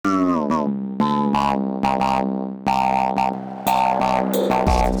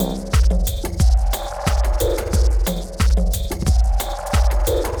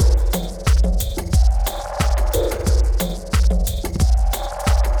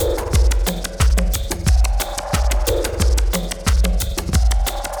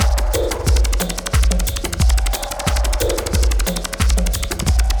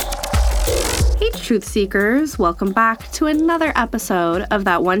Truth Seekers, welcome back to another episode of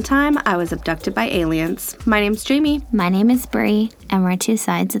That One Time I Was Abducted by Aliens. My name's Jamie. My name is Brie, and we're two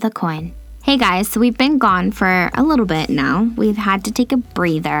sides of the coin. Hey guys, so we've been gone for a little bit now. We've had to take a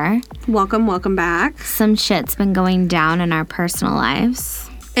breather. Welcome back. Some shit's been going down in our personal lives.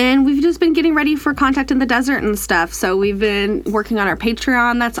 And we've just been getting ready for Contact in the Desert and stuff. So we've been working on our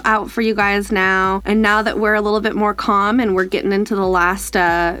Patreon that's out for you guys now. And now that we're a little bit more calm and we're getting into the last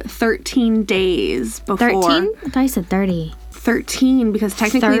 13 days before. 13? I thought you said 30. 13, because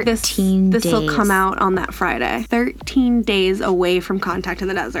technically this will days. come out on that Friday. 13 days away from Contact in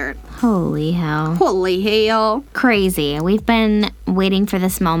the Desert. Holy hell. Holy hell. Crazy. We've been waiting for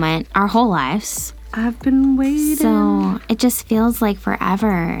this moment our whole lives. I've been waiting. So it just feels like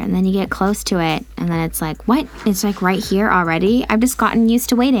forever. And then you get close to it. And then it's like, what? It's like right here already? I've just gotten used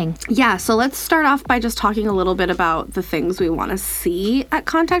to waiting. Yeah, so let's start off by just talking a little bit about the things we want to see at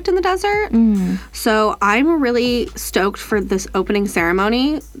Contact in the Desert. So I'm really stoked for this opening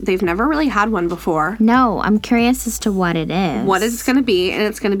ceremony. They've never really had one before. No, I'm curious as to what it is. What it's going to be, and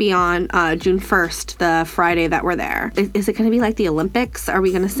it's going to be on June 1st, the Friday that we're there. Is it going to be like the Olympics? Are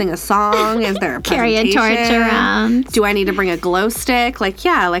we going to sing a song? Is there a Carry a torch around. Do I need to bring a glow stick? I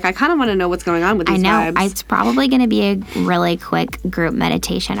kind of want to know what's going on with these vibes. It's probably going to be a really quick group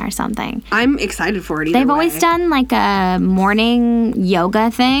meditation or something. I'm excited for it either They've way. always done like a morning yoga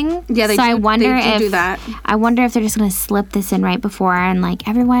thing. Yeah, they so do. I wonder they do that. I wonder if they're just going to slip this in right before and like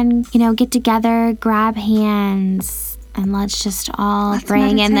everyone, get together, grab hands, and let's just all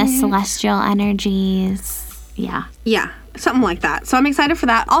bring in the celestial energies. Yeah. Yeah. Something like that. So I'm excited for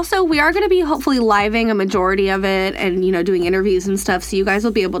that. Also, we are going to be hopefully living a majority of it and, doing interviews and stuff. So you guys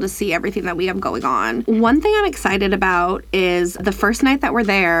will be able to see everything that we have going on. One thing I'm excited about is the first night that we're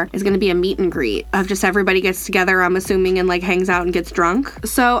there is going to be a meet and greet of just everybody gets together, I'm assuming, and hangs out and gets drunk.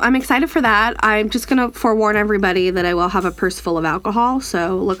 So I'm excited for that. I'm just going to forewarn everybody that I will have a purse full of alcohol.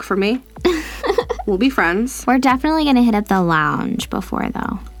 So look for me. We'll be friends. We're definitely going to hit up the lounge before,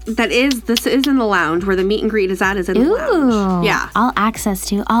 though. This is in the lounge. Where the meet and greet is at is in the lounge. Yeah. All access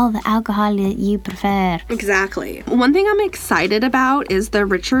to all the alcohol that you prefer. Exactly. One thing I'm excited about is the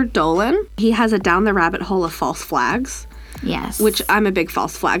Richard Dolan. He has a Down the Rabbit Hole of False Flags. Yes. Which I'm a big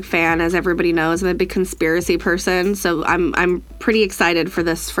false flag fan, as everybody knows. I'm a big conspiracy person, so I'm pretty excited for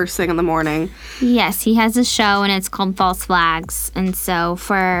this first thing in the morning. Yes, he has a show and it's called False Flags. And so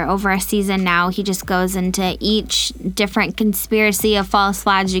for over a season now, he just goes into each different conspiracy of false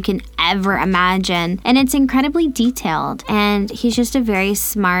flags you can ever imagine. And it's incredibly detailed. And he's just a very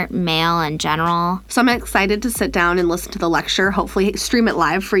smart male in general. So I'm excited to sit down and listen to the lecture, hopefully stream it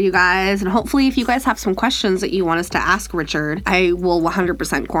live for you guys. And hopefully if you guys have some questions that you want us to ask Richard, I will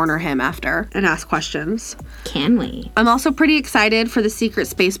 100% corner him after and ask questions. Can we? I'm also pretty excited for the Secret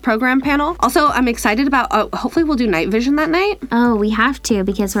Space Program panel. Also, I'm excited about, hopefully we'll do night vision that night. Oh, we have to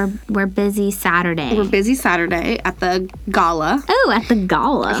because we're busy Saturday. We're busy Saturday at the gala. Oh, at the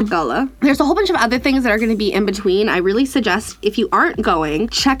gala. At the gala. There's a whole bunch of other things that are going to be in between. I really suggest if you aren't going,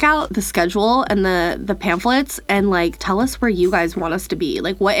 check out the schedule and the pamphlets and tell us where you guys want us to be.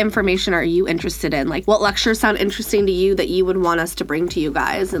 What information are you interested in? What lectures sound interesting to you that you would want us to bring to you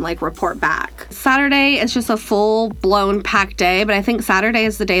guys and report back. Saturday is just a full-blown packed day, but I think Saturday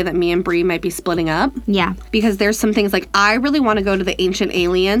is the day that me and Brie might be splitting up. Yeah. Because there's some things I really want to go to the Ancient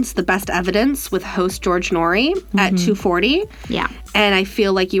Aliens, The Best Evidence with host George Norrie at 2:40. Yeah. And I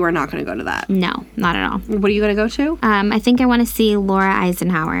feel like you are not going to go to that. No, not at all. What are you going to go to? I think I want to see Laura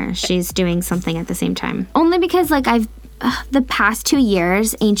Eisenhower. She's doing something at the same time. Only because the past 2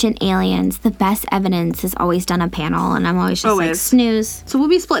 years, Ancient Aliens, The Best Evidence has always done a panel, and I'm always just snooze. So we'll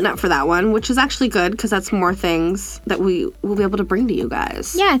be splitting up for that one, which is actually good because that's more things that we will be able to bring to you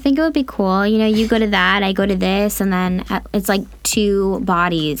guys. Yeah, I think it would be cool. You go to that, I go to this, and then it's two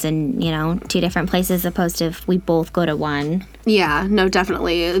bodies and, two different places opposed to if we both go to one. Yeah, no,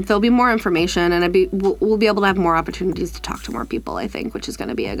 definitely. There'll be more information, and we'll be able to have more opportunities to talk to more people, I think, which is going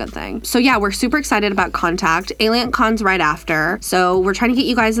to be a good thing. So yeah, we're super excited about Contact. Alien Con's right after. So we're trying to get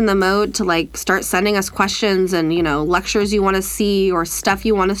you guys in the mode to start sending us questions and, lectures you want to see or stuff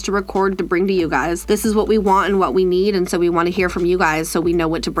you want us to record to bring to you guys. This is what we want and what we need, and so we want to hear from you guys so we know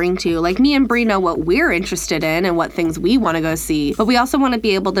what to bring to you. Me and Brie know what we're interested in and what things we want to go see, but we also want to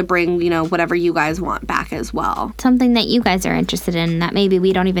be able to bring, whatever you guys want back as well. Something that you guys are they're interested in that maybe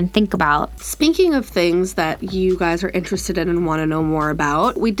we don't even think about. Speaking of things that you guys are interested in and want to know more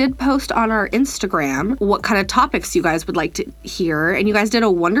about, we did post on our Instagram what kind of topics you guys would like to hear, and you guys did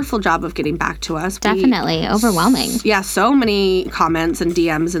a wonderful job of getting back to us. Definitely. Overwhelming. Yeah, so many comments and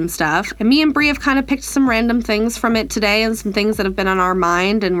DMs and stuff. And me and Brie have kind of picked some random things from it today and some things that have been on our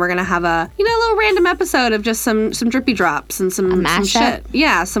mind, and we're going to have a little random episode of just some drippy drops and some shit.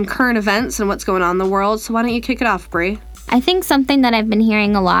 Yeah, some current events and what's going on in the world. So why don't you kick it off, Brie? I think something that I've been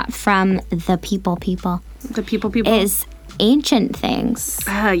hearing a lot from the people is ancient things.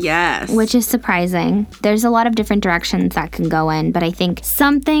 Yes. Which is surprising. There's a lot of different directions that can go in, but I think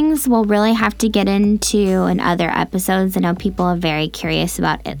some things we'll really have to get into in other episodes. I know people are very curious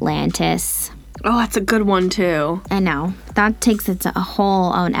about Atlantis. Oh, that's a good one, too. I know. That takes its a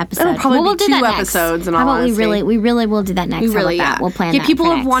whole own episode. It'll probably be 2 episodes in all honesty. We really will do that next. We'll plan that. Yeah, people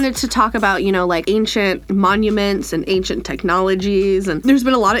have wanted to talk about, like ancient monuments and ancient technologies. And there's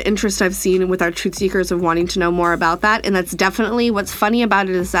been a lot of interest I've seen with our truth seekers of wanting to know more about that. And that's definitely what's funny about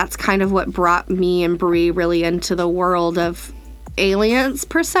it is that's kind of what brought me and Brie really into the world of aliens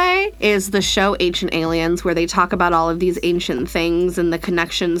per se, is the show Ancient Aliens, where they talk about all of these ancient things and the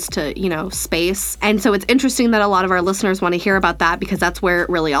connections to, space. And so it's interesting that a lot of our listeners want to hear about that because that's where it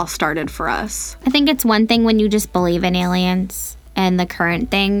really all started for us. I think it's one thing when you just believe in aliens and the current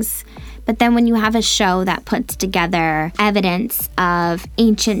things, but then when you have a show that puts together evidence of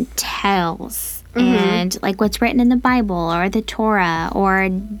ancient tales, and like what's written in the Bible or the Torah or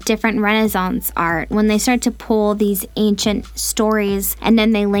different Renaissance art, when they start to pull these ancient stories and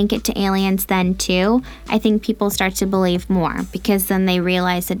then they link it to aliens then too, I think people start to believe more because then they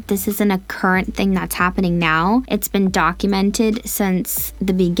realize that this isn't a current thing that's happening now. It's been documented since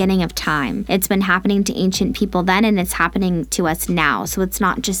the beginning of time. It's been happening to ancient people then and it's happening to us now. So it's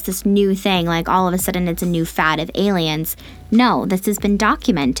not just this new thing, like all of a sudden it's a new fad of aliens. No, this has been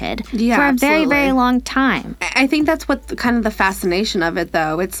documented for a very, very long time. I think that's what kind of the fascination of it,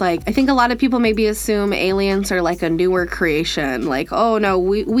 though. It's like, I think a lot of people maybe assume aliens are like a newer creation. Like, oh, no,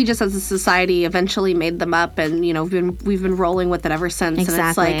 we just as a society eventually made them up and, we've been rolling with it ever since.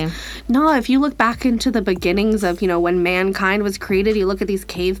 Exactly. And it's like, no, if you look back into the beginnings of, when mankind was created, you look at these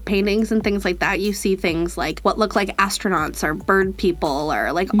cave paintings and things like that, you see things like what look like astronauts or bird people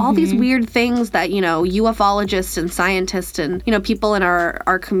or like all these weird things that, ufologists and scientists and, people in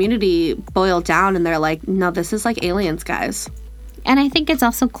our community boil down and they're like, no, this is like aliens, guys. And I think it's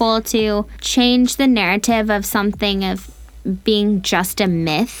also cool to change the narrative of something of being just a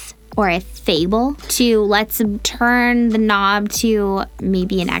myth or a fable to let's turn the knob to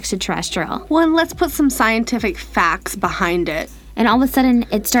maybe an extraterrestrial. Well, and let's put some scientific facts behind it. And all of a sudden,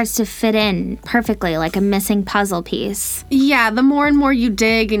 it starts to fit in perfectly, like a missing puzzle piece. Yeah, the more and more you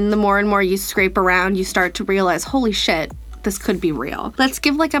dig and the more you scrape around, you start to realize, holy shit, this could be real. Let's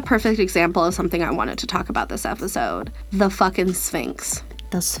give like a perfect example of something I wanted to talk about this episode. The fucking Sphinx.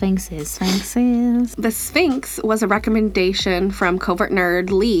 The Sphinxes. The Sphinx was a recommendation from Covert Nerd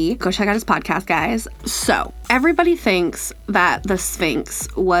Lee. Go check out his podcast, guys. So, everybody thinks that the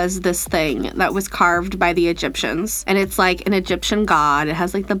Sphinx was this thing that was carved by the Egyptians. And it's like an Egyptian god. It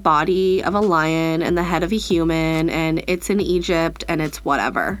has like the body of a lion and the head of a human. And it's in Egypt and it's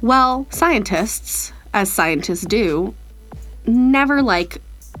whatever. Well, scientists, as scientists do, never like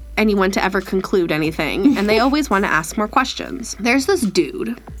anyone to ever conclude anything, and they always want to ask more questions. There's this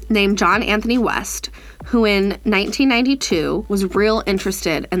dude named John Anthony West who in 1992 was real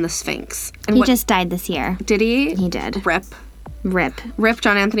interested in the Sphinx. And he just died this year. Did he? He did. Rip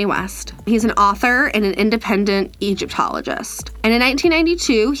John Anthony West. He's an author and an independent Egyptologist. And in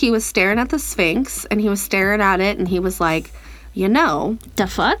 1992, he was staring at the Sphinx, and he was staring at it, and he was like, the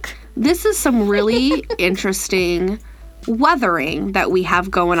fuck? This is some really interesting weathering that we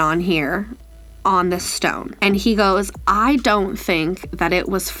have going on here on this stone. And he goes, I don't think that it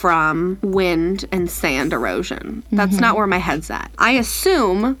was from wind and sand erosion. That's not where my head's at. I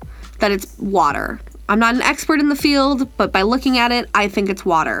assume that it's water. I'm not an expert in the field, but by looking at it, I think it's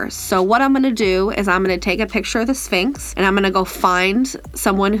water. So what I'm going to do is I'm going to take a picture of the Sphinx and I'm going to go find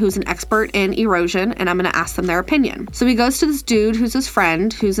someone who's an expert in erosion and I'm going to ask them their opinion. So he goes to this dude who's his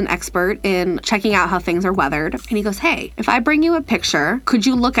friend, who's an expert in checking out how things are weathered. And he goes, hey, if I bring you a picture, could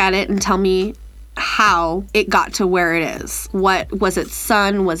you look at it and tell me how it got to where it is? What was it?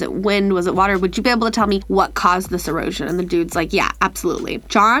 Sun? Was it wind? Was it water? Would you be able to tell me what caused this erosion? And the dude's like, yeah, absolutely.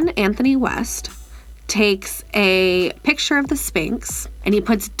 John Anthony West takes a picture of the Sphinx and he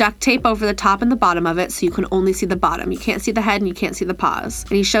puts duct tape over the top and the bottom of it so you can only see the bottom. You can't see the head and you can't see the paws.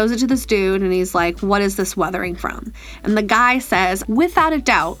 And he shows it to this dude and he's like, what is this weathering from? And the guy says, without a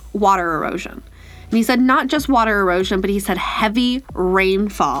doubt, water erosion. And he said not just water erosion, but he said heavy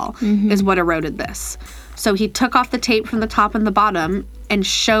rainfall is what eroded this. So he took off the tape from the top and the bottom and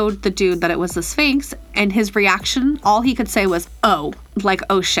showed the dude that it was the Sphinx, and his reaction, all he could say was, oh, like,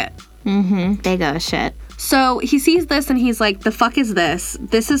 oh shit. Big oh shit. So he sees this and he's like, the fuck is this?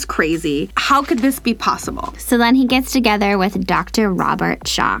 This is crazy. How could this be possible? So then he gets together with Dr. Robert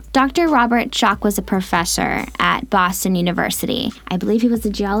Schoch. Dr. Robert Schoch was a professor at Boston University. I believe he was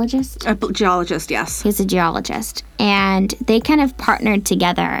a geologist. A geologist, yes. He was a geologist. And they kind of partnered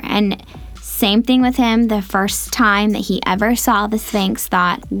together. And same thing with him. The first time that he ever saw the Sphinx,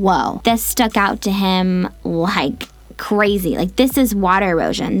 thought, whoa, this stuck out to him like crazy. Like, this is water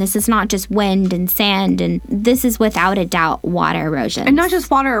erosion. This is not just wind and sand, and this is without a doubt water erosion. And not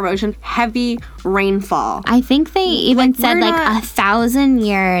just water erosion, heavy rainfall. I think they even said we're like not- 1,000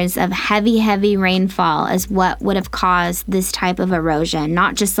 years of heavy rainfall is what would have caused this type of erosion,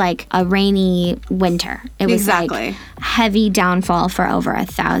 not just like a rainy winter. It was Exactly. like heavy downfall for over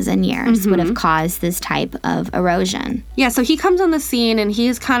 1,000 years would have caused this type of erosion. Yeah, so he comes on the scene and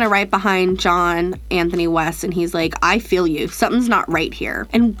he's kind of right behind John Anthony West, and he's like, I feel you. Something's not right here.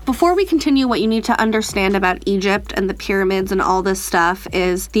 And before we continue, what you need to understand about Egypt and the pyramids and all this stuff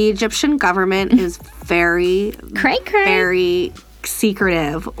is the Egyptian government is very, Cray-cray. very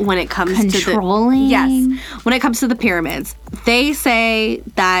secretive when it comes Controlling. when it comes to the pyramids. They say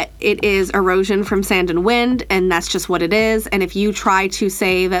that it is erosion from sand and wind, and that's just what it is. And if you try to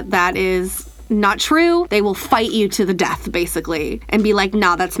say that that is not true, they will fight you to the death, basically, and be like,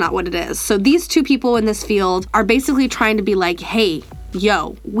 nah, that's not what it is. So these two people in this field are basically trying to be like, hey,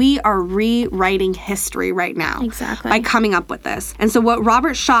 yo, we are rewriting history right now. Exactly. By coming up with this. And so what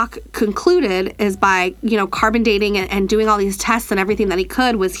Robert Schoch concluded is by, carbon dating and doing all these tests and everything that he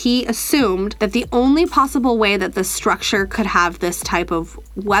could, was he assumed that the only possible way that the structure could have this type of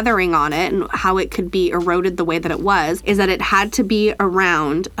weathering on it and how it could be eroded the way that it was, is that it had to be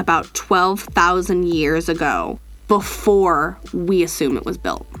around about 12,000 years ago before we assume it was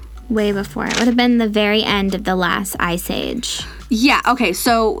built. Way before. It would have been the very end of the last ice age. Yeah, okay,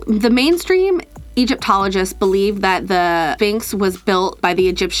 so the mainstream Egyptologists believe that the Sphinx was built by the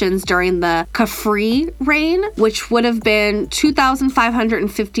Egyptians during the Khafre reign, which would have been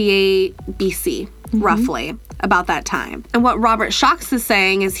 2,558 BC, roughly, about that time. And what Robert Schoch is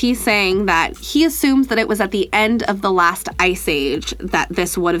saying is he's saying that he assumes that it was at the end of the last ice age that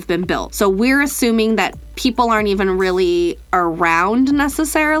this would have been built. So we're assuming that people aren't even really around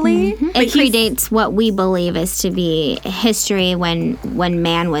necessarily. But It predates what we believe is to be history when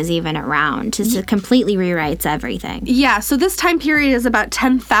man was even around. Just it completely rewrites everything. Yeah, so this time period is about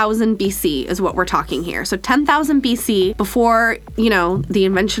 10,000 BC is what we're talking here. So 10,000 BC, before, the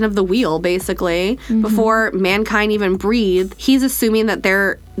invention of the wheel, basically, before mankind even breathed, he's assuming that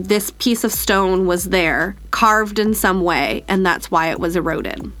this piece of stone was there, carved in some way, and that's why it was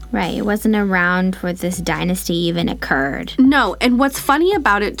eroded. Right. It wasn't around where this dynasty even occurred. No, and what's funny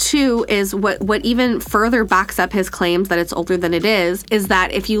about it too is what even further backs up his claims that it's older than it is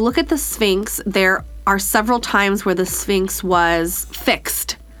that if you look at the Sphinx, there are several times where the Sphinx was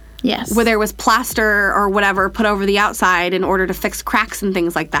fixed. Yes. Where there was plaster or whatever put over the outside in order to fix cracks and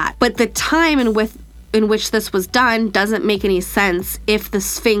things like that. But the time in which this was done doesn't make any sense if the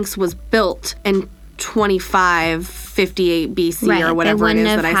Sphinx was built in 2558 BC or whatever it is that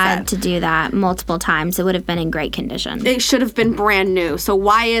I said. They wouldn't have had to do that multiple times. It would have been in great condition. It should have been brand new. So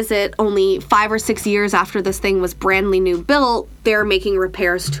why is it only 5 or 6 years after this thing was brandly new built, they're making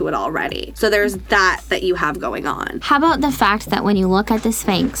repairs to it already? So there's that you have going on. How about the fact that when you look at the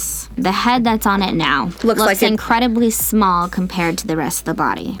Sphinx, the head that's on it now looks like incredibly small compared to the rest of the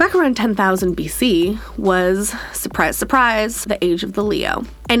body? Back around 10,000 BC was, surprise, surprise, the age of the Leo.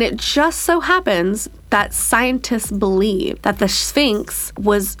 And it just so happens that scientists believe that the Sphinx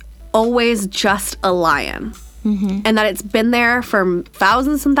was always just a lion. And that it's been there for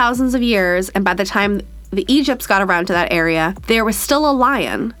thousands and thousands of years, and by the time the Egypts got around to that area, there was still a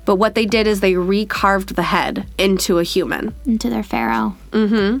lion, but what they did is they recarved the head into a human. Into their pharaoh.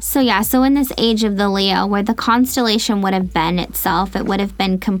 So in this age of the Leo, where the constellation would have been itself, it would have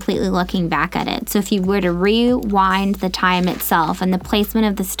been completely looking back at it. So if you were to rewind the time itself and the placement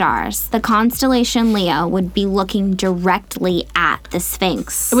of the stars, the constellation Leo would be looking directly at the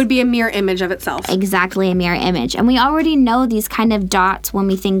Sphinx. It would be a mirror image of itself. Exactly, a mirror image. And we already know these kind of dots when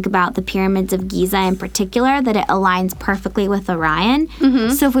we think about the pyramids of Giza in particular, that it aligns perfectly with Orion.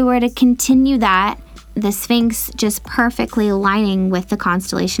 So if we were to continue that, the Sphinx just perfectly aligning with the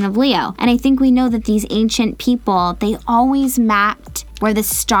constellation of Leo. And I think we know that these ancient people, they always mapped where the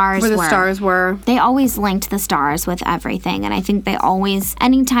stars were. They always linked the stars with everything. And I think they always,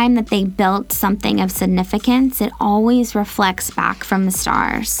 anytime that they built something of significance, it always reflects back from the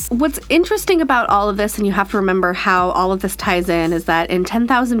stars. What's interesting about all of this, and you have to remember how all of this ties in, is that in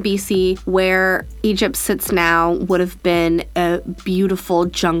 10,000 BC, where Egypt sits now would have been a beautiful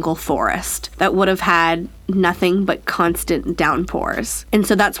jungle forest that would have had nothing but constant downpours. And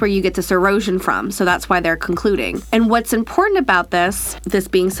so that's where you get this erosion from. So that's why they're concluding. And what's important about this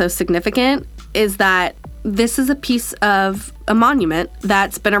being so significant, is that this is a piece of a monument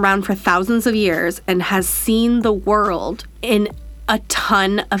that's been around for thousands of years and has seen the world in a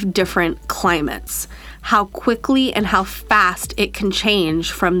ton of different climates. How quickly and how fast it can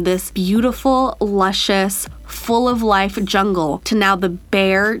change from this beautiful, luscious, full of life jungle to now the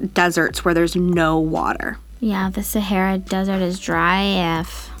bare deserts where there's no water. Yeah, the Sahara Desert is dry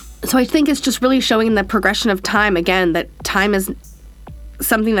AF. So I think it's just really showing the progression of time, again, that time is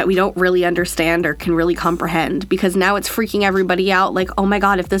something that we don't really understand or can really comprehend, because now it's freaking everybody out. Like, oh my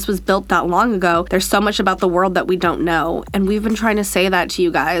God, if this was built that long ago, there's so much about the world that we don't know. And we've been trying to say that to you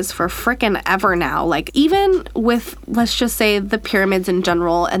guys for frickin' ever now. Like, even with, let's just say, the pyramids in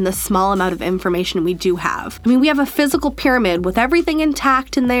general and the small amount of information we do have. I mean, we have a physical pyramid with everything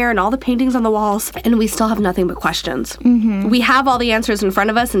intact in there and all the paintings on the walls, and we still have nothing but questions. We have all the answers in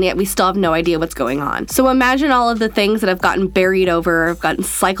front of us, and yet we still have no idea what's going on. So imagine all of the things that have gotten buried over, have gotten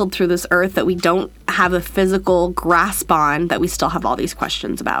cycled through this earth that we don't have a physical grasp on, that we still have all these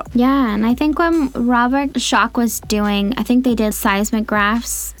questions about. Yeah, and I think when Robert Schoch was doing, I think they did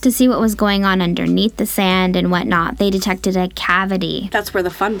seismographs to see what was going on underneath the sand and whatnot. They detected a cavity. That's where the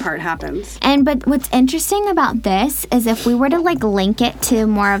fun part happens. But what's interesting about this is if we were to link it to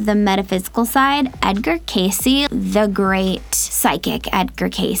more of the metaphysical side, Edgar Cayce, the great psychic Edgar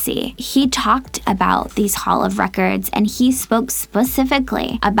Cayce, he talked about these Hall of Records, and he spoke specifically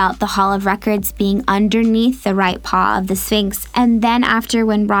about the Hall of Records being underneath the right paw of the Sphinx. And then after,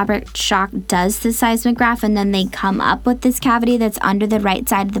 when Robert Schoch does the seismograph and then they come up with this cavity that's under the right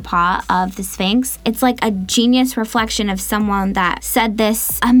side of the paw of the Sphinx, it's like a genius reflection of someone that said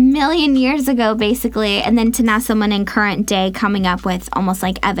this a million years ago, basically, and then to now someone in current day coming up with almost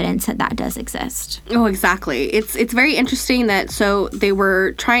like evidence that that does exist. Oh, exactly. It's very interesting that, so they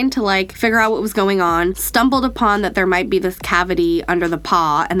were trying to figure out what was going on, stumbled upon that there might be this cavity under the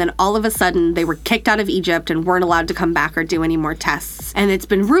paw, and then all of a sudden they were kicked out of Egypt and weren't allowed to come back or do any more tests. And it's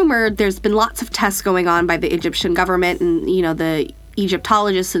been rumored, there's been lots of tests going on by the Egyptian government and, the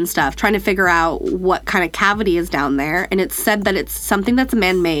Egyptologists and stuff, trying to figure out what kind of cavity is down there. And it's said that it's something that's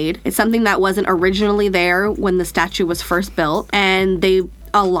man-made. It's something that wasn't originally there when the statue was first built. And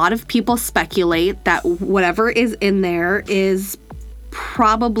a lot of people speculate that whatever is in there is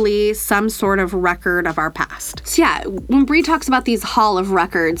probably some sort of record of our past. So yeah, when Brie talks about these Hall of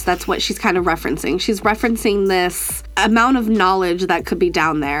Records, that's what she's kind of referencing. She's referencing this amount of knowledge that could be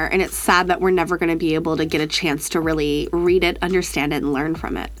down there, and it's sad that we're never going to be able to get a chance to really read it, understand it, and learn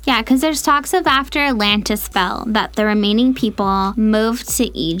from it. Yeah, because there's talks of after Atlantis fell, that the remaining people moved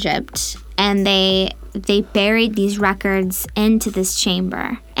to Egypt, and they buried these records into this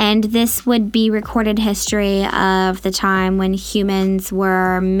chamber. And this would be recorded history of the time when humans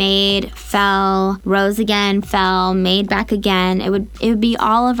were made, fell, rose again, fell, made back again. It would be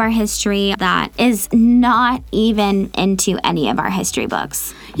all of our history that is not even into any of our history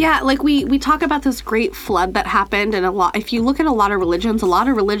books. Yeah, we talk about this great flood that happened, and if you look at a lot of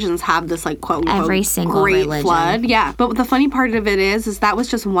religions have this quote unquote every single great religion. Flood. Yeah, but the funny part of it is that was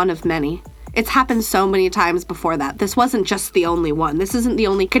just one of many. It's happened so many times before that. This wasn't just the only one. This isn't the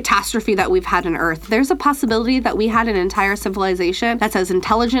only catastrophe that we've had on Earth. There's a possibility that we had an entire civilization that's as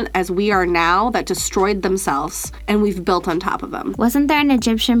intelligent as we are now that destroyed themselves, and we've built on top of them. Wasn't there an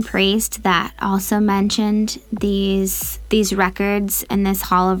Egyptian priest that also mentioned these records in this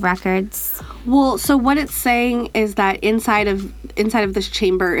Hall of Records? Well, so what it's saying is that inside of this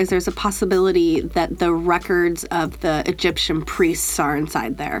chamber there's a possibility that the records of the Egyptian priests are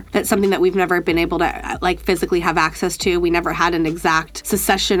inside there. That's something that we've never been able to physically have access to. We never had an exact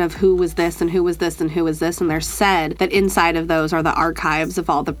succession of who was this and who was this and who was this. And they're said that inside of those are the archives of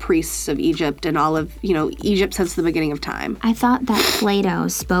all the priests of Egypt and all of, Egypt since the beginning of time. I thought that Plato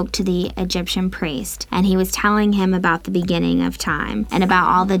spoke to the Egyptian priest and he was telling him about the beginning of time and about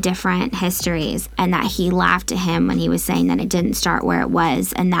all the different histories, and that he laughed at him when he was saying that it didn't start where it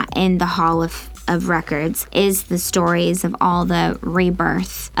was, and that in the Hall of Records is the stories of all the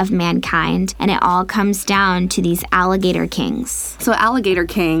rebirth of mankind, and it all comes down to these alligator kings. So alligator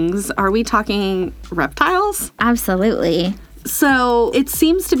kings, are we talking reptiles? Absolutely. So it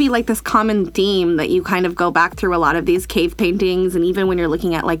seems to be like this common theme that you kind of go back through a lot of these cave paintings, and even when you're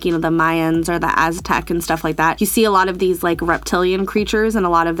looking at like, you know, the Mayans or the Aztec and stuff like that, you see a lot of these like reptilian creatures and a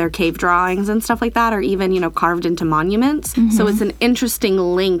lot of their cave drawings and stuff like that, or even, you know, carved into monuments. So it's an interesting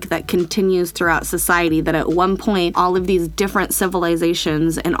link that continues throughout society, that at one point all of these different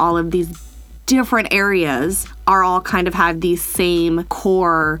civilizations and all of these different areas are all kind of have these same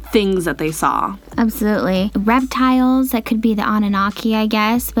core things that they saw. Absolutely. Reptiles, that could be the Anunnaki, I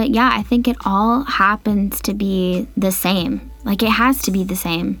guess. But yeah, I think it all happens to be the same. Like, it has to be the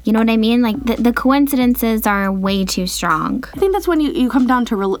same. You know what I mean? Like, the coincidences are way too strong. I think that's when you come down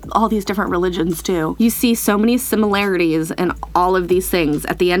to all these different religions, too. You see so many similarities in all of these things.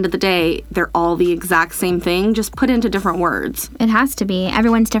 At the end of the day, they're all the exact same thing, just put into different words. It has to be.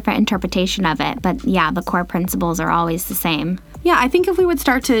 Everyone's different interpretation of it. But yeah, the core principles are always the same. Yeah, I think if we would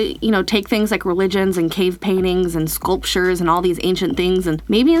start to, you know, take things like religions and cave paintings and sculptures and all these ancient things, and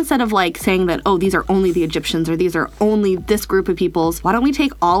maybe instead of like saying that, oh, these are only the Egyptians or these are only this group of peoples, why don't we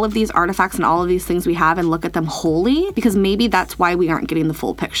take all of these artifacts and all of these things we have and look at them wholly? Because maybe that's why we aren't getting the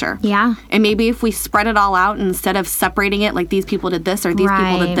full picture. Yeah. And maybe if we spread it all out, instead of separating it like these people did this or these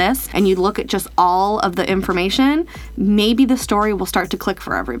people did this, and you look at just all of the information, maybe the story will start to click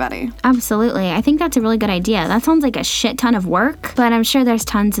for everybody. Absolutely. I think that's a really good idea. That sounds like a shit ton of work, but I'm sure there's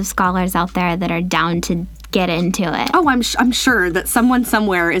tons of scholars out there that are down to get into it. Oh, I'm sure that someone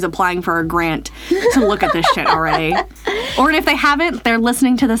somewhere is applying for a grant to look at this shit already. Or if they haven't, they're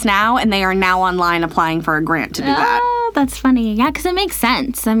listening to this now and they are now online applying for a grant to do that. That's funny. Yeah, because it makes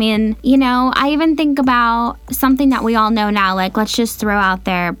sense. I mean, you know, I even think about something that we all know now, like let's just throw out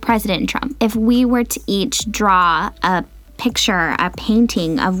there President Trump. If we were to each draw a picture, a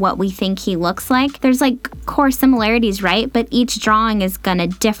painting of what we think he looks like, there's like core similarities, right? But each drawing is gonna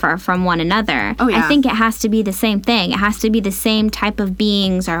differ from one another. Oh, yeah. I think it has to be the same thing. It has to be the same type of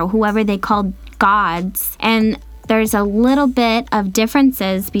beings or whoever they call gods. And there's a little bit of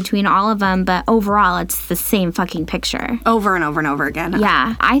differences between all of them, but overall it's the same fucking picture. Over and over and over again.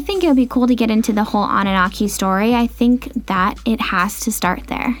 Yeah. I think it would be cool to get into the whole Anunnaki story. I think that it has to start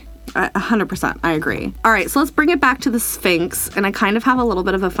there. 100%. I agree. All right, so let's bring it back to the Sphinx, and I kind of have a little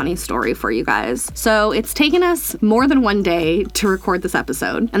bit of a funny story for you guys. So it's taken us more than one day to record this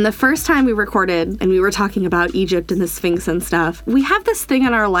episode, and the first time we recorded and we were talking about Egypt and the Sphinx and stuff, we have this thing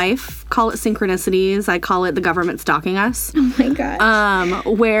in our life, call it synchronicities, I call it the government stalking us. Oh my gosh.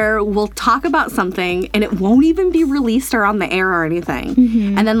 Where we'll talk about something and it won't even be released or on the air or anything.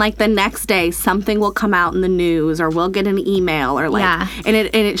 Mm-hmm. And then like the next day, something will come out in the news or we'll get an email or like, and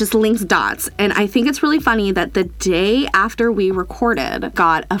it just links dots. And I think it's really funny that the day after we recorded,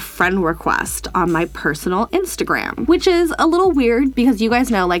 got a friend request on my personal Instagram, which is a little weird because you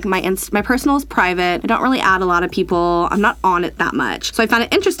guys know, like my personal is private. I don't really add a lot of people. I'm not on it that much. So I found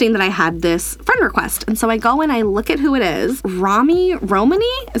it interesting that I had this friend request. And so I go and I look at who it is. Rami Romani?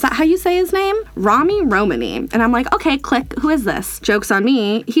 Is that how you say his name? Rami Romani. And I'm like, okay, click. Who is this? Joke's on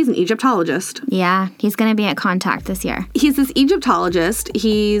me. He's an Egyptologist. Yeah, he's going to be at Contact this year. He's this Egyptologist.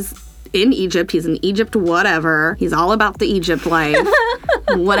 He's in Egypt. He's in Egypt, whatever. He's all about the Egypt life.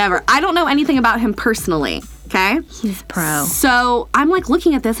 Whatever. I don't know anything about him personally. Okay? He's pro. So I'm like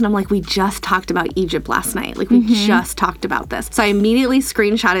looking at this and I'm like, we just talked about Egypt last night. Like we just talked about this. So I immediately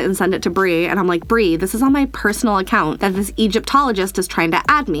screenshot it and send it to Brie. And I'm like, Brie, this is on my personal account that this Egyptologist is trying to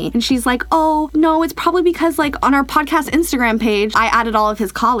add me. And she's like, oh, no, it's probably because like on our podcast Instagram page, I added all of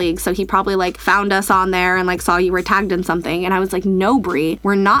his colleagues. So he probably like found us on there and like saw you were tagged in something. And I was like, no, Brie,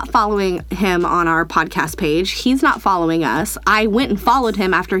 we're not following him on our podcast page. He's not following us. I went and followed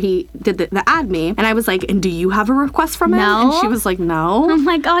him after he did the add me. And I was like, and do you have a request from him? No. And she was like, no. I'm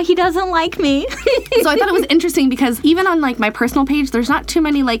like, oh, he doesn't like me. So I thought it was interesting because even on like my personal page, there's not too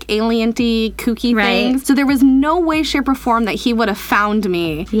many like alien-y, kooky things. So there was no way, shape, or form that he would have found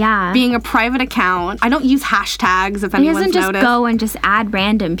me. Yeah. Being a private account. I don't use hashtags if anyone's noticed. He doesn't just go and just add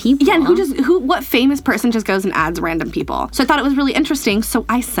random people. Yeah, and what famous person just goes and adds random people? So I thought it was really interesting. So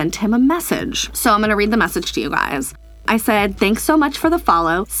I sent him a message. So I'm going to read the message to you guys. I said, thanks so much for the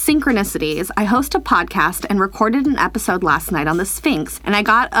follow. Synchronicities. I host a podcast and recorded an episode last night on the Sphinx, and I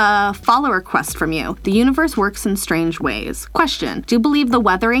got a follow request from you. The universe works in strange ways. Question. Do you believe the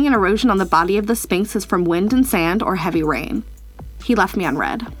weathering and erosion on the body of the Sphinx is from wind and sand or heavy rain? He left me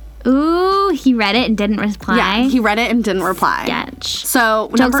unread. Ooh, he read it and didn't reply? Yeah, he read it and didn't reply. Sketch. So,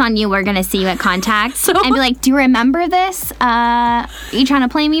 joke's on you, we're gonna see you at Contact and be like, do you remember this? Are you trying to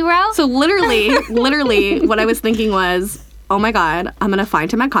play me, bro? So literally, what I was thinking was, oh my God, I'm gonna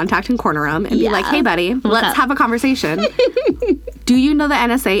find him at Contact and corner him and be like, hey buddy, let's have a conversation. Do you know the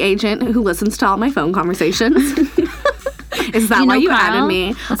NSA agent who listens to all my phone conversations? Is that You why know you Carl? added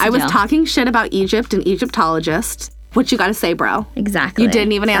me? What's I the was deal? talking shit about Egypt and Egyptologists. What you gotta say, bro? Exactly. You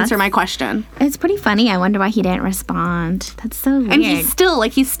didn't even answer my question. It's pretty funny. I wonder why he didn't respond. That's so weird. And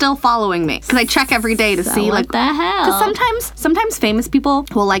he's still following me. Because I check every day to see, what like, the hell? because sometimes famous people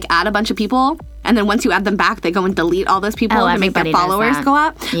will, like, add a bunch of people. And then once you add them back, they go and delete all those people to make their everybody does followers that. go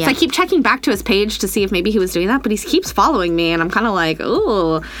up. Yeah. So I keep checking back to his page to see if maybe he was doing that, but he keeps following me, and I'm kind of like,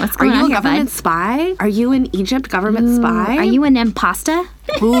 ooh, What's are going you on a here, government bud? spy? Are you an Egypt government spy? Are you an impasta?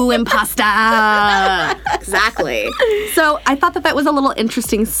 Ooh, impasta. Exactly. So I thought that was a little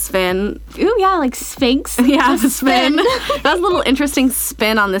interesting spin. Ooh, yeah, like Sphinx. Yeah, the spin. That was a little interesting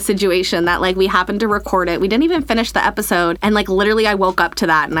spin on the situation that, like, we happened to record it. We didn't even finish the episode. And, like, literally I woke up to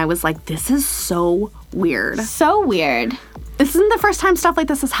that and I was like, this is so weird. So weird. This isn't the first time stuff like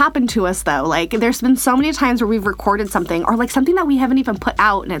this has happened to us, though. Like, there's been so many times where we've recorded something or, like, something that we haven't even put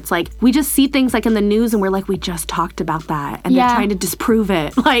out. And it's like, we just see things, like, in the news and we're like, we just talked about that. And they're trying to disprove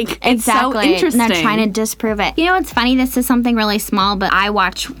it. Like, it's so interesting. And they're trying to disprove it. You know what's funny? This is something really small, but I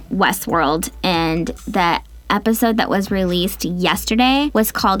watch Westworld, and the episode that was released yesterday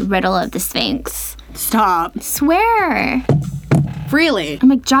was called Riddle of the Sphinx. Stop. Swear. Really? I'm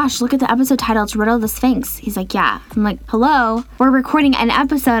like, Josh, look at the episode title. It's Riddle of the Sphinx. He's like, yeah. I'm like, hello? We're recording an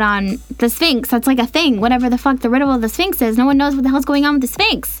episode on the Sphinx. That's like a thing. Whatever the fuck the Riddle of the Sphinx is. No one knows what the hell's going on with the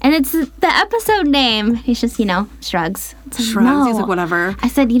Sphinx. And it's the episode name. He's just, shrugs. It's like, Shrugs. no. He's like, whatever. I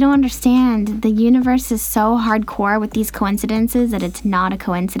said, you don't understand. The universe is so hardcore with these coincidences that it's not a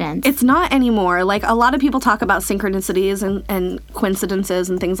coincidence. It's not anymore. Like, a lot of people talk about synchronicities and coincidences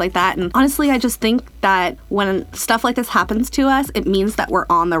and things like that. And honestly, I just think that when stuff like this happens to us, it means that we're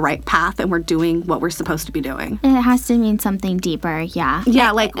on the right path and we're doing what we're supposed to be doing. It has to mean something deeper, yeah.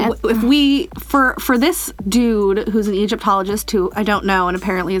 Yeah, like, if we, for this dude who's an Egyptologist who I don't know and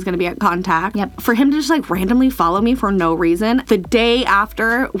apparently is going to be at Contact, Yep. for him to just, like, randomly follow me for no reason, the day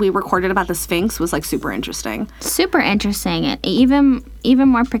after we recorded about the Sphinx was, like, super interesting. Super interesting. It even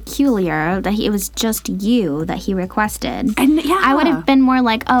more peculiar that it was just you that he requested. And, yeah. I would have been more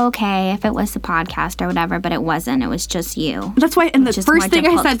like, oh, okay, if it was the podcast or whatever, but it wasn't. It was just you. That's why, and the is first more thing I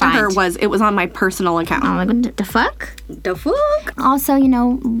difficult said to to her find. was, it was on my personal account. I'm like, the fuck? The fuck? Also,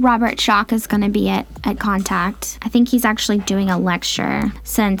 Robert Schock is going to be at Contact. I think he's actually doing a lecture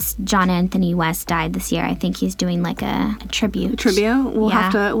since John Anthony West died this year. I think he's doing like a tribute. Tribute? We'll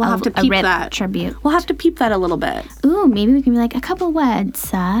have to a peep RIP that. tribute. We'll have to peep that a little bit. Ooh, maybe we can be like, a couple words,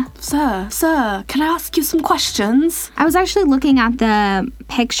 sir. Sir, can I ask you some questions? I was actually looking at the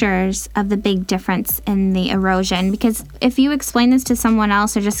pictures of the big difference in the erosion, because if you explain this to someone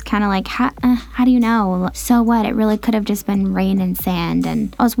else, they're just kind of like, how do you know? So what? It really could have just been rain and sand.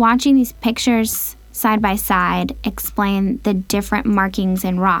 And I was watching these pictures side by side explain the different markings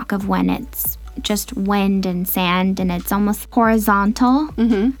in rock of when it's just wind and sand and it's almost horizontal.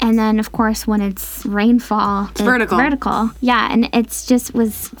 Mm-hmm. And then, of course, when it's rainfall, it's vertical. Yeah, and it's just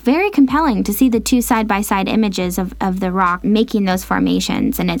was very compelling to see the two side-by-side images of the rock making those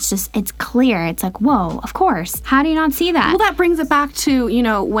formations. And it's clear. It's like, whoa, of course. How do you not see that? Well, that brings it back to,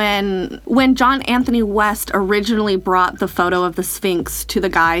 when John Anthony West originally brought the photo of the Sphinx to the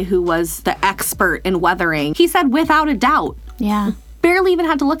guy who was the expert in weathering, he said, without a doubt, Yeah. barely even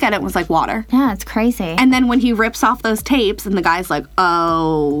had to look at it, and was like water. Yeah, it's crazy. And then when he rips off those tapes and the guy's like,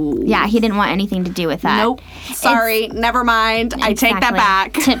 oh. Yeah, he didn't want anything to do with that. Nope. Sorry. Never mind. I take that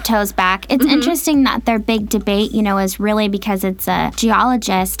back. Tiptoes back. It's interesting that their big debate, is really because it's a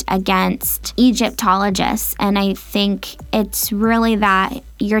geologist against Egyptologists. And I think it's really that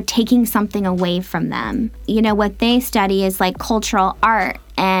you're taking something away from them. What they study is like cultural art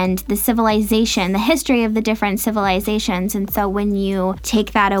and the civilization, the history of the different civilizations. And so when you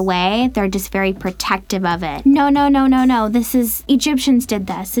take that away, they're just very protective of it. No. This is Egyptians did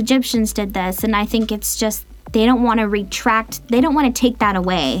this. And I think it's just they don't want to retract. They don't want to take that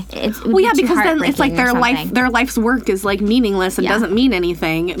away. Because then it's like their life's work is like meaningless and doesn't mean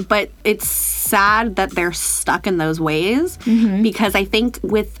anything. But it's sad that they're stuck in those ways because I think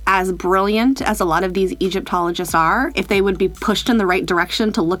with as brilliant as a lot of these Egyptologists are, if they would be pushed in the right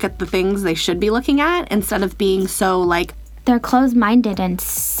direction to look at the things they should be looking at instead of being so like they're closed-minded and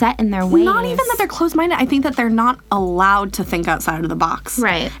set in their ways. Not even that they're closed-minded. I think that they're not allowed to think outside of the box.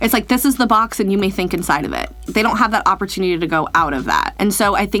 Right. It's like, this is the box and you may think inside of it. They don't have that opportunity to go out of that. And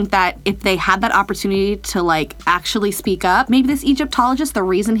so I think that if they had that opportunity to, like, actually speak up, maybe this Egyptologist, the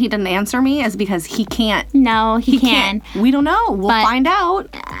reason he didn't answer me is because he can't. No, he can. We don't know. We'll find out.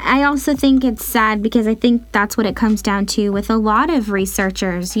 I also think it's sad because I think that's what it comes down to with a lot of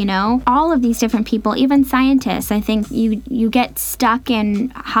researchers, you know? All of these different people, even scientists, I think you get stuck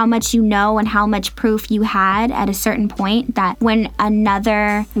in how much you know and how much proof you had at a certain point that when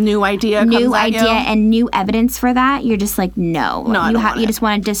another new idea and new evidence for that, you're just like, no. You just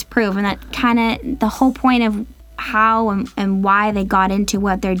want to disprove. And that kind of the whole point of how and why they got into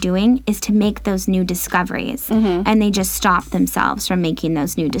what they're doing is to make those new discoveries. And they just stop themselves from making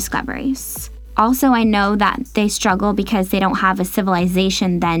those new discoveries. Also, I know that they struggle because they don't have a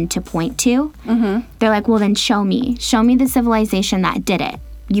civilization then to point to. They're like, well, then show me the civilization that did it.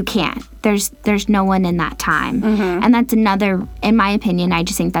 You can't. There's no one in that time. And that's another, in my opinion, I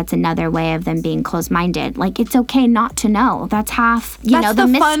just think that's another way of them being closed-minded. Like, it's okay not to know. That's half, the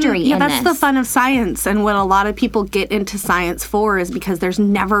mystery in that's this. the fun of science. And what a lot of people get into science for is because there's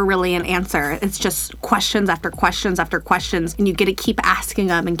never really an answer. It's just questions after questions after questions. And you get to keep asking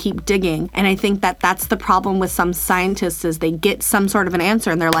them and keep digging. And I think that that's the problem with some scientists is they get some sort of an answer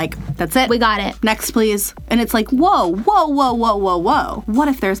and they're like, that's it. We got it. Next, please. And it's like, whoa. What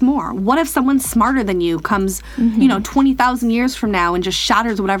if there's more? What if someone smarter than you comes, 20,000 years from now and just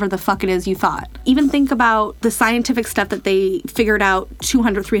shatters whatever the fuck it is you thought? Even think about the scientific stuff that they figured out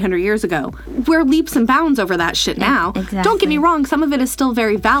 200, 300 years ago. We're leaps and bounds over that shit now. Exactly. Don't get me wrong, some of it is still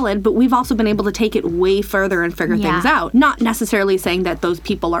very valid, but we've also been able to take it way further and figure things out. Not necessarily saying that those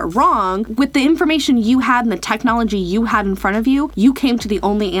people are wrong. With the information you had and the technology you had in front of you, you came to the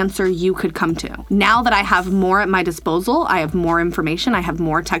only answer you could come to. Now that I have more at my disposal, I have more information, I have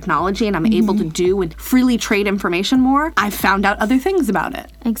more technology, and I'm able to do and freely trade information more, I've found out other things about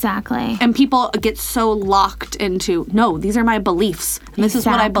it. Exactly. And people get so locked into, no, these are my beliefs. And this is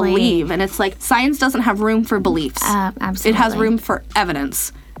what I believe. And it's like, science doesn't have room for beliefs. Absolutely. It has room for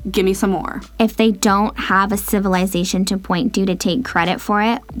evidence. Give me some more. If they don't have a civilization to point to take credit for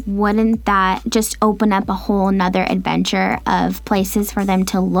it, wouldn't that just open up a whole nother adventure of places for them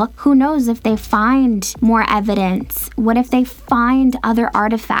to look? Who knows if they find more evidence? What if they find other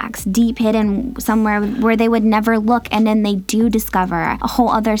artifacts deep hidden somewhere where they would never look, and then they do discover a whole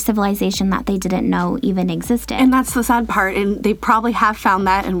other civilization that they didn't know even existed? And that's the sad part. And they probably have found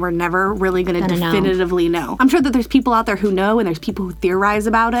that, and we're never really going to definitively know. I'm sure that there's people out there who know, and there's people who theorize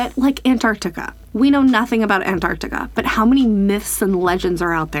about it, like Antarctica. We know nothing about Antarctica, but how many myths and legends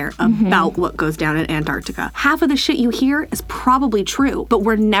are out there about what goes down in Antarctica? Half of the shit you hear is probably true, but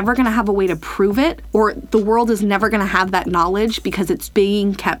we're never going to have a way to prove it, or the world is never going to have that knowledge because it's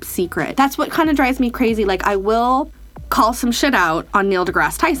being kept secret. That's what kind of drives me crazy. Like, I will call some shit out on Neil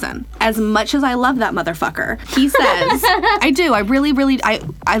deGrasse Tyson. As much as I love that motherfucker, he says, I do,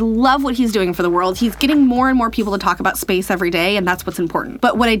 I love what he's doing for the world. He's getting more and more people to talk about space every day, and that's what's important.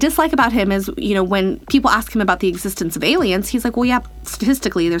 But what I dislike about him is, when people ask him about the existence of aliens, he's like, well, yeah,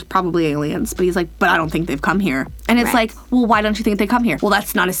 statistically, there's probably aliens. But he's like, but I don't think they've come here. And it's like, well, why don't you think they come here? Well,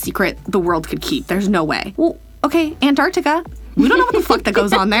 that's not a secret the world could keep. There's no way. Well, okay, Antarctica. We don't know what the fuck that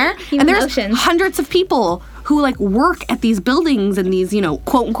goes on there. And there's oceans. Hundreds of people who work at these buildings and these,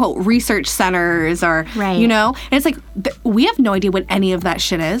 quote unquote research centers or, and it's like, we have no idea what any of that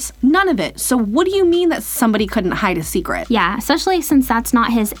shit is. None of it. So what do you mean that somebody couldn't hide a secret? Yeah, especially since that's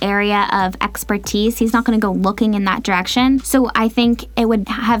not his area of expertise. He's not going to go looking in that direction. So I think it would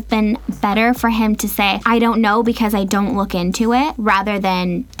have been better for him to say, I don't know because I don't look into it, rather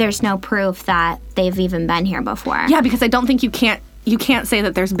than there's no proof that they've even been here before. Yeah, because I don't think you can't say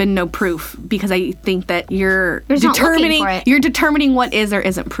that there's been no proof, because I think that you're determining what is or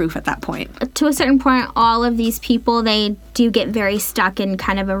isn't proof at that point. To a certain point, all of these people, they do get very stuck in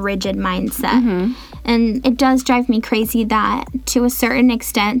kind of a rigid mindset. And it does drive me crazy that to a certain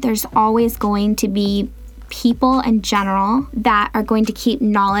extent, there's always going to be people in general that are going to keep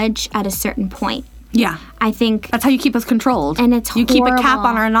knowledge at a certain point. Yeah. I think that's how you keep us controlled. And it's you horrible. Keep a cap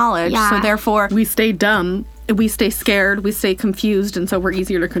on our knowledge, yeah. So therefore we stay dumb. We stay scared, we stay confused, and so we're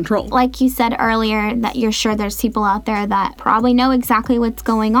easier to control. Like you said earlier, that you're sure there's people out there that probably know exactly what's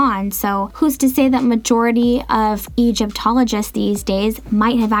going on. So who's to say that majority of Egyptologists these days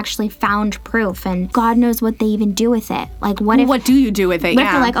might have actually found proof, and God knows what they even do with it. Like, what do you do with it? What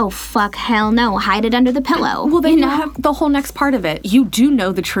if they're like, oh, fuck, hell no, hide it under the pillow? Well, then you have the whole next part of it. You do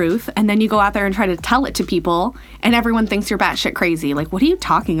know the truth, and then you go out there and try to tell it to people, and everyone thinks you're batshit crazy. Like, what are you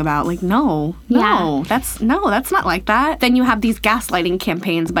talking about? Like, no. Yeah. That's no. no, that's not like that. Then you have these gaslighting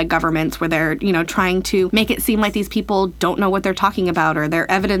campaigns by governments where they're, trying to make it seem like these people don't know what they're talking about or their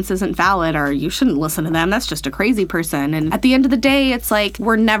evidence isn't valid or you shouldn't listen to them. That's just a crazy person. And at the end of the day, it's like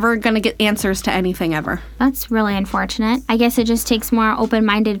we're never going to get answers to anything ever. That's really unfortunate. I guess it just takes more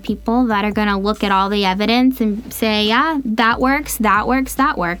open-minded people that are going to look at all the evidence and say, yeah, that works, that works,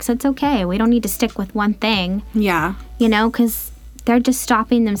 that works. It's okay. We don't need to stick with one thing. Yeah. Because they're just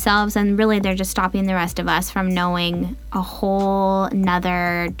stopping themselves, and really they're just stopping the rest of us from knowing a whole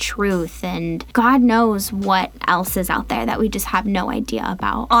nother truth. And God knows what else is out there that we just have no idea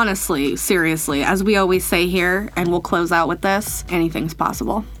about. Honestly, seriously, as we always say here, and we'll close out with this, anything's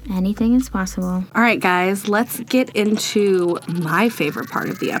possible. Anything is possible. All right, guys, let's get into my favorite part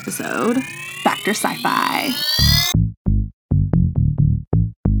of the episode, Factor Sci-Fi.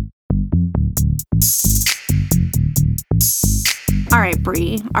 All right,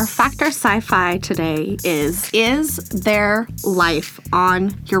 Brie, our Factor Sci-Fi today is there life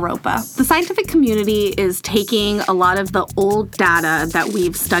on Europa? The scientific community is taking a lot of the old data that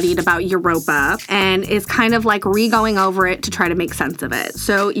we've studied about Europa and is kind of like re-going over it to try to make sense of it.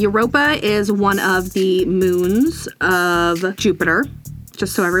 So Europa is one of the moons of Jupiter,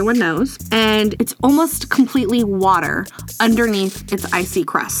 just so everyone knows, and it's almost completely water underneath its icy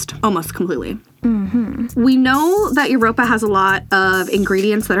crust, almost completely. Mm-hmm. We know that Europa has a lot of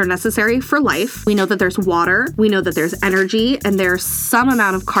ingredients that are necessary for life. We know that there's water, we know that there's energy, and there's some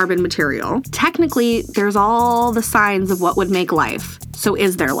amount of carbon material. Technically, there's all the signs of what would make life. So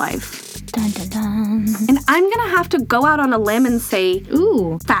is there life? Dun, dun, dun. And I'm gonna have to go out on a limb and say,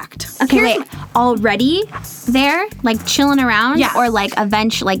 ooh, fact. Okay, wait, already there? Like chilling around? Yeah. Or like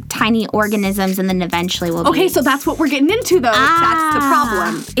eventually, like tiny organisms and then eventually we'll be... Okay, so that's what we're getting into though. That's the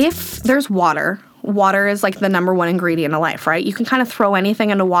problem. If there's water is like the number one ingredient of life, right? You can kind of throw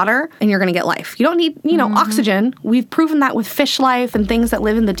anything into water and you're gonna get life. You don't need, oxygen. We've proven that with fish life and things that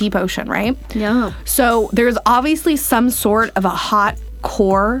live in the deep ocean, right? Yeah. So there's obviously some sort of a hot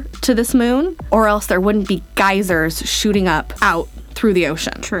core to this moon, or else there wouldn't be geysers shooting up out through the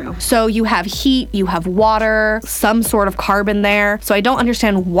ocean. True. So you have heat, you have water, some sort of carbon there. So I don't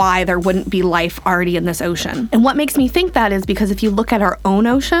understand why there wouldn't be life already in this ocean. And what makes me think that is because if you look at our own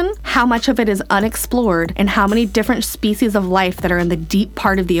ocean, how much of it is unexplored and how many different species of life that are in the deep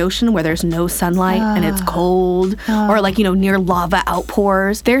part of the ocean where there's no sunlight and it's cold or like, near lava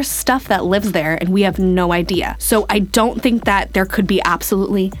outpours. There's stuff that lives there and we have no idea. So I don't think that there could be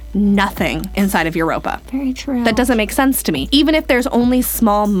absolutely nothing inside of Europa. Very true. That doesn't make sense to me. Even if there's only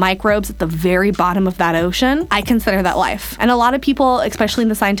small microbes at the very bottom of that ocean, I consider that life. And a lot of people, especially in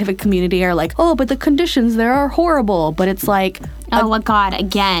the scientific community, are like, oh, but the conditions there are horrible. But it's like... oh, my God,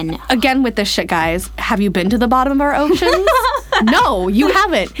 again. Again with this shit, guys. Have you been to the bottom of our oceans? No, you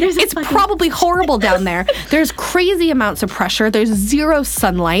haven't. It's probably horrible down there. There's crazy amounts of pressure. There's zero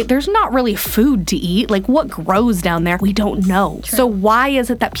sunlight. There's not really food to eat. Like, what grows down there? We don't know. True. So why is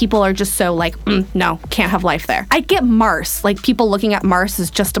it that people are just so like, no, can't have life there? I get Mars. Like, people looking at Mars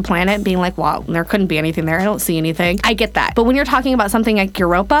as just a planet and being like, wow, there couldn't be anything there. I don't see anything. I get that. But when you're talking about something like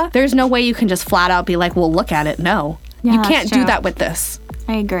Europa, there's no way you can just flat out be like, well, look at it. No. Yeah, you can't do that with this.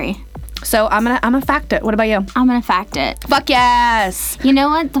 I agree. So I'm gonna fact it. What about you? I'm gonna fact it. Fuck yes! You know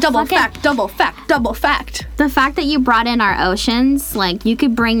what? Double fact. The fact that you brought in our oceans, like you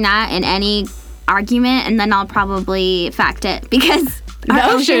could bring that in any argument and then I'll probably fact it because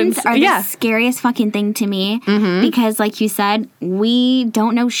our oceans are the scariest fucking thing to me because like you said, we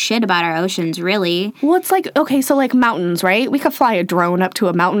don't know shit about our oceans really. Well, it's like, okay, so like mountains, right? We could fly a drone up to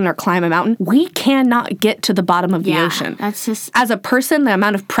a mountain or climb a mountain. We cannot get to the bottom of the ocean. That's just... as a person, the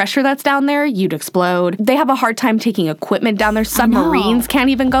amount of pressure that's down there, you'd explode. They have a hard time taking equipment down there. Submarines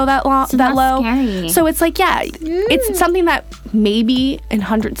can't even go that low. Scary. So it's like, it's something that maybe in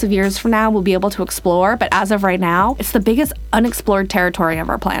hundreds of years from now we'll be able to explore, but as of right now, it's the biggest unexplored territory of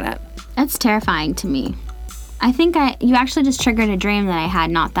our planet. That's terrifying to me. I think you actually just triggered a dream that I had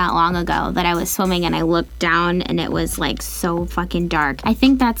not that long ago that I was swimming and I looked down and it was like so fucking dark. I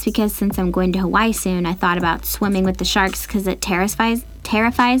think that's because since I'm going to Hawaii soon, I thought about swimming with the sharks because it terrifies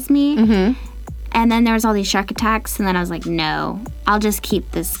me. Mm-hmm. And then there was all these shark attacks and then I was like, no, I'll just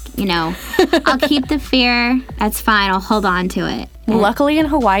keep this, I'll keep the fear. That's fine. I'll hold on to it. Luckily in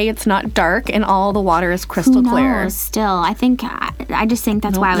Hawaii, it's not dark and all the water is crystal clear. Still, I just think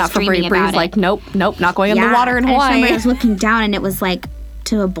that's why I was dreaming about it. Like, nope, not going in the water in Hawaii. I was looking down and it was like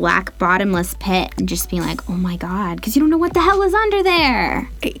to a black bottomless pit and just being like, oh my God, because you don't know what the hell is under there.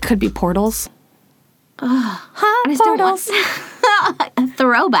 It could be portals. Portals.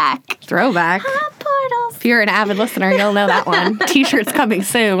 Throwback. Portals. If you're an avid listener, you'll know that one. T-shirts coming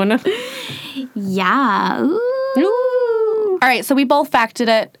soon. Yeah. Ooh. All right, so we both facted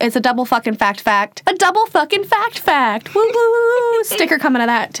it. It's a double fucking fact. A double fucking fact. Woo woo. Sticker coming to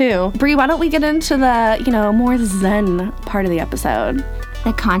that too. Brie, why don't we get into the, more zen part of the episode?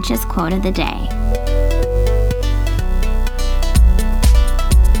 The conscious quote of the day.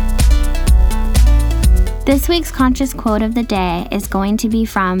 This week's conscious quote of the day is going to be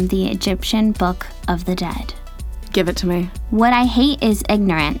from the Egyptian Book of the Dead. Give it to me. What I hate is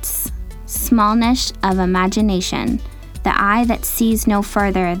ignorance, smallness of imagination, the eye that sees no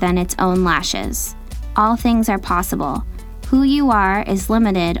further than its own lashes. All things are possible. Who you are is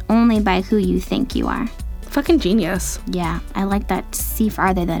limited only by who you think you are. Fucking genius. Yeah, I like that see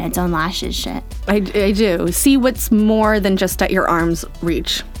farther than its own lashes shit. I do. See what's more than just at your arm's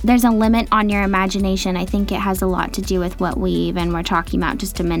reach. There's a limit on your imagination. I think it has a lot to do with what we even were talking about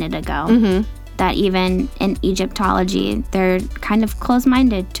just a minute ago. Mm-hmm. That even in Egyptology, they're kind of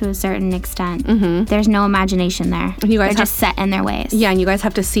closed-minded to a certain extent. Mm-hmm. There's no imagination there. They're just set in their ways. Yeah, and you guys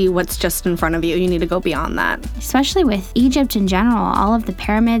have to see what's just in front of you. You need to go beyond that. Especially with Egypt in general, all of the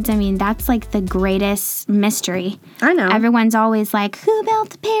pyramids, I mean, that's like the greatest mystery. I know. Everyone's always like, who built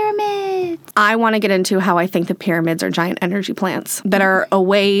the pyramids? I want to get into how I think the pyramids are giant energy plants that are a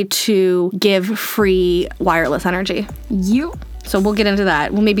way to give free wireless energy. You. So we'll get into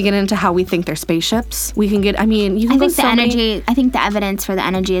that. We'll maybe get into how we think they're spaceships. We can get, you can I go think so the energy, many. I think the evidence for the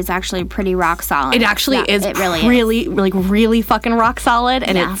energy is actually pretty rock solid. It actually is it really really fucking rock solid,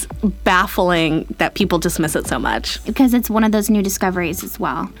 and Yeah. it's baffling that people dismiss it so much. Because it's one of those new discoveries as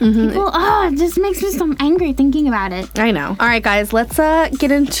well. Mm-hmm. People, it just makes me so angry thinking about it. I know. All right, guys, let's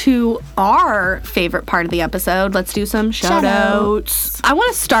get into our favorite part of the episode. Let's do some shout-outs. I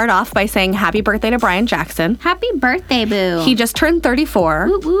want to start off by saying happy birthday to Brian Jackson. Happy birthday, boo. He just turned 34.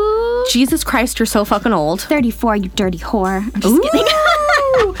 Woo woo. Jesus Christ, you're so fucking old. 34, you dirty whore. I'm just kidding.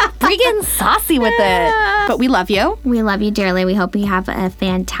 We're getting saucy with it. But we love you. We love you dearly. We hope you have a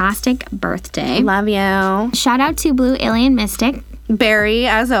fantastic birthday. Love you. Shout out to Blue Alien Mystic. Barry,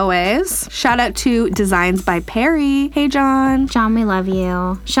 as always. Shout out to Designs by Perry. Hey, John. John, we love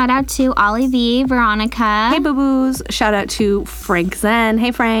you. Shout out to Ollie V, Veronica. Hey, boo-boos. Shout out to Frank Zen.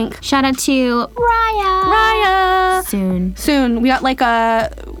 Hey, Frank. Shout out to Raya. Raya. Soon. We got like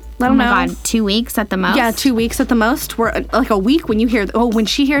a... I don't know. Oh my God, 2 weeks at the most? Yeah, 2 weeks at the most. We're like a week when you hear... when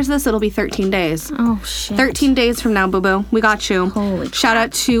she hears this, it'll be 13 days. Oh, shit. 13 days from now, boo-boo. We got you. Holy crap. Shout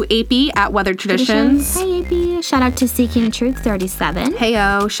out to AP at Weather Traditions. Hey, AP. Shout out to Seeking Truth 37.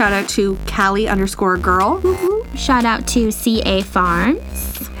 Heyo. Shout out to Callie_girl. Shout out to CA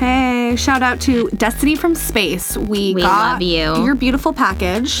Farms. Hey. Shout out to Destiny from Space. We got love you. your beautiful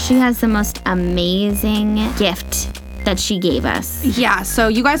package. She has the most amazing gift that she gave us. Yeah, so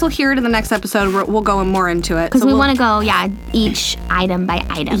you guys will hear it in the next episode. We'll go more into it. Because we want to go, each item by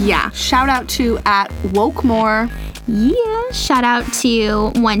item. Yeah. Shout out to at Wokemore. Yeah. Shout out to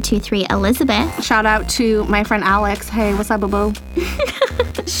 123 Elizabeth. Shout out to my friend Alex. Hey, what's up, boo-boo?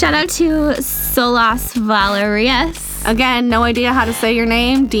 Shout out to Solas Valerius. Again, no idea how to say your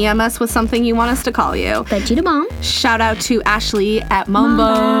name. DM us with something you want us to call you. Vegeta Bomb. Shout out to Ashley at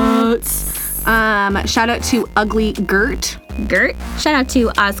Momboats. Shout out to Ugly Gert. Shout out to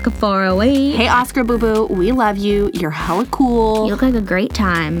Oscar 408. Hey, Oscar Boo Boo, we love you. You're hella cool. You look like a great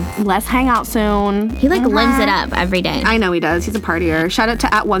time. Let's hang out soon. He lives it up every day. I know he does. He's a partier. Shout out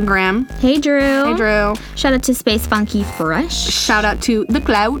to at 1 gram. Hey, Drew. Hey, Drew. Shout out to Space Funky Fresh. Shout out to The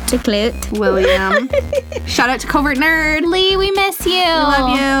Clout. William. Shout out to Covert Nerd. Lee, we miss you. We love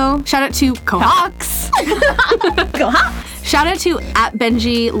you. Shout out to Cohawks. Shout out to at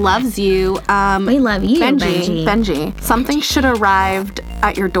Benji loves you. We love you, Benji. Something should have arrived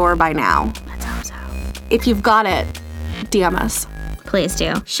at your door by now. Let's hope so. If you've got it, DM us. Please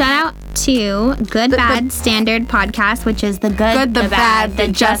do. Shout out to Good Bad Standard Podcast, which is the good, the bad, the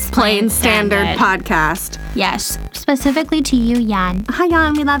just plain standard podcast. Yes, specifically to you, Jan. Hi,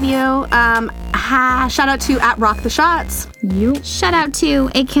 Jan. We love you. Shout out to at Rock the Shots. You. Shout out to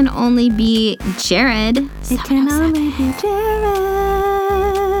It Can Only Be Jared. It can only be Jared.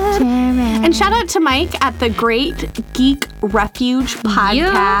 And shout out to Mike at the Great Geek Refuge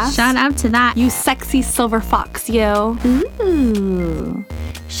podcast. Shout out to that. You sexy silver fox, yo. Ooh.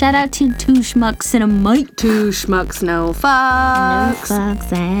 Shout out to Two Schmucks and a Mic. Two schmucks, no fucks. No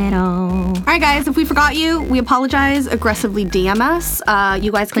fucks at all. All right, guys, if we forgot you, we apologize. Aggressively DM us.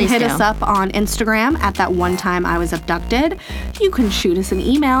 You guys can hit us up on Instagram at that one time I was abducted. You can shoot us an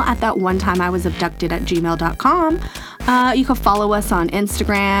email at that one time I was abducted at gmail.com. You can follow us on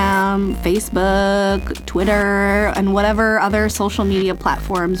Instagram, Facebook, Twitter, and whatever other social media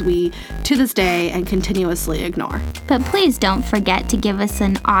platforms we, to this day, and continuously ignore. But please don't forget to give us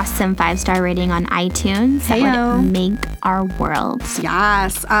an awesome 5-star rating on iTunes. That Heyo. would make our world.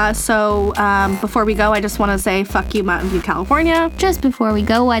 Yes. So before we go, I just want to say fuck you, Mountain View, California. Just before we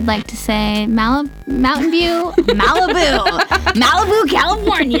go, I'd like to say Mountain View, Malibu,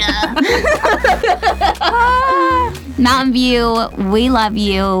 California. Mountain View, we love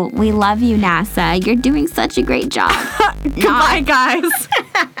you. We love you, NASA. You're doing such a great job. Goodbye, guys.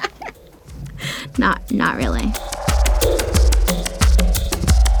 Not really.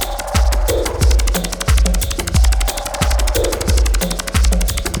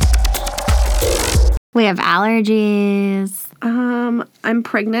 We have allergies. I'm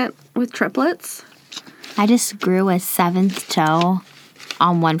pregnant with triplets. I just grew a 7th toe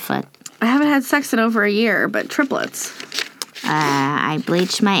on one foot. I haven't had sex in over a year, but triplets. I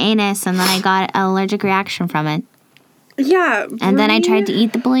bleached my anus and then I got an allergic reaction from it. Yeah. And then I tried to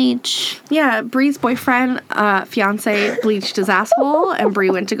eat the bleach. Yeah, Bree's boyfriend, fiance, bleached his asshole, and Bree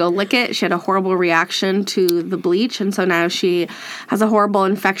went to go lick it. She had a horrible reaction to the bleach, and so now she has a horrible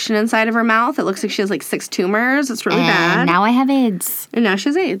infection inside of her mouth. It looks like she has like 6 tumors. It's really bad. And now I have AIDS. And now she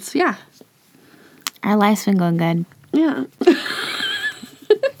has AIDS. Yeah. Our life's been going good. Yeah.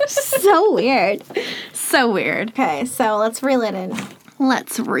 So weird. So weird. Okay, so let's reel it in.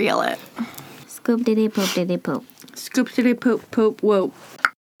 Let's reel it. Scoop diddy poop diddy poop. Scoop diddy poop poop whoop.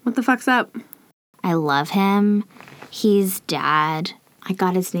 What the fuck's up? I love him. He's Dad. I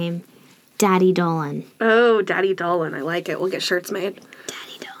got his name. Daddy Dolan. Oh, Daddy Dolan. I like it. We'll get shirts made.